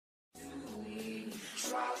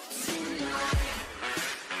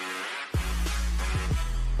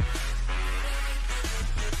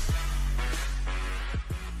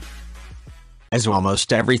As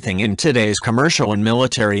almost everything in today's commercial and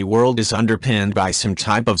military world is underpinned by some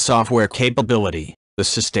type of software capability, the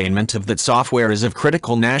sustainment of that software is of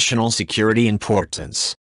critical national security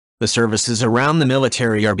importance. The services around the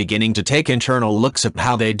military are beginning to take internal looks at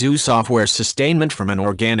how they do software sustainment from an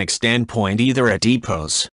organic standpoint, either at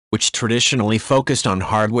depots, which traditionally focused on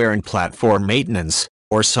hardware and platform maintenance,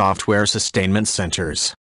 or software sustainment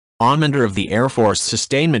centers. Ommander of the Air Force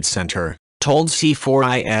Sustainment Center told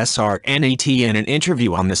C4ISRNET in an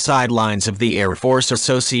interview on the sidelines of the Air Force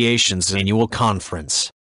Association's annual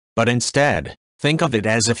conference. But instead, think of it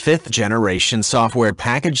as a fifth-generation software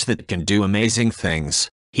package that can do amazing things,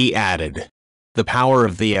 he added. The power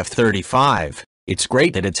of the F-35, it's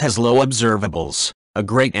great that it has low observables, a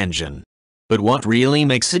great engine. But what really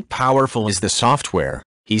makes it powerful is the software,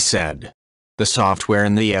 he said. The software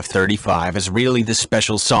in the F-35 is really the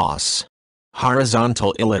special sauce.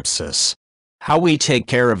 Horizontal ellipsis. How we take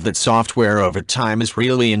care of that software over time is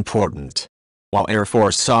really important. While Air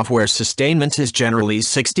Force software sustainment is generally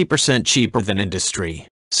 60% cheaper than industry,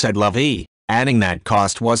 said Levy, adding that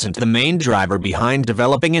cost wasn't the main driver behind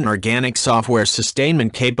developing an organic software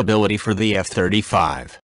sustainment capability for the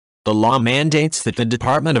F-35. The law mandates that the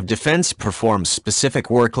Department of Defense performs specific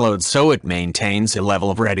workloads so it maintains a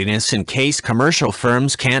level of readiness in case commercial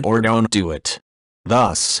firms can't or don't do it.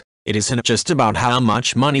 Thus, it isn't just about how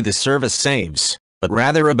much money the service saves, but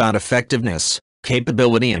rather about effectiveness,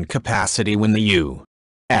 capability and capacity when the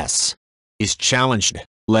U.S. is challenged,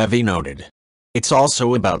 Levy noted. It's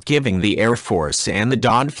also about giving the Air Force and the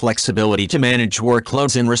DoD flexibility to manage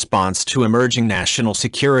workloads in response to emerging national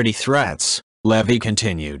security threats, Levy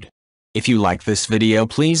continued. If you like this video,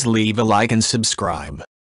 please leave a like and subscribe.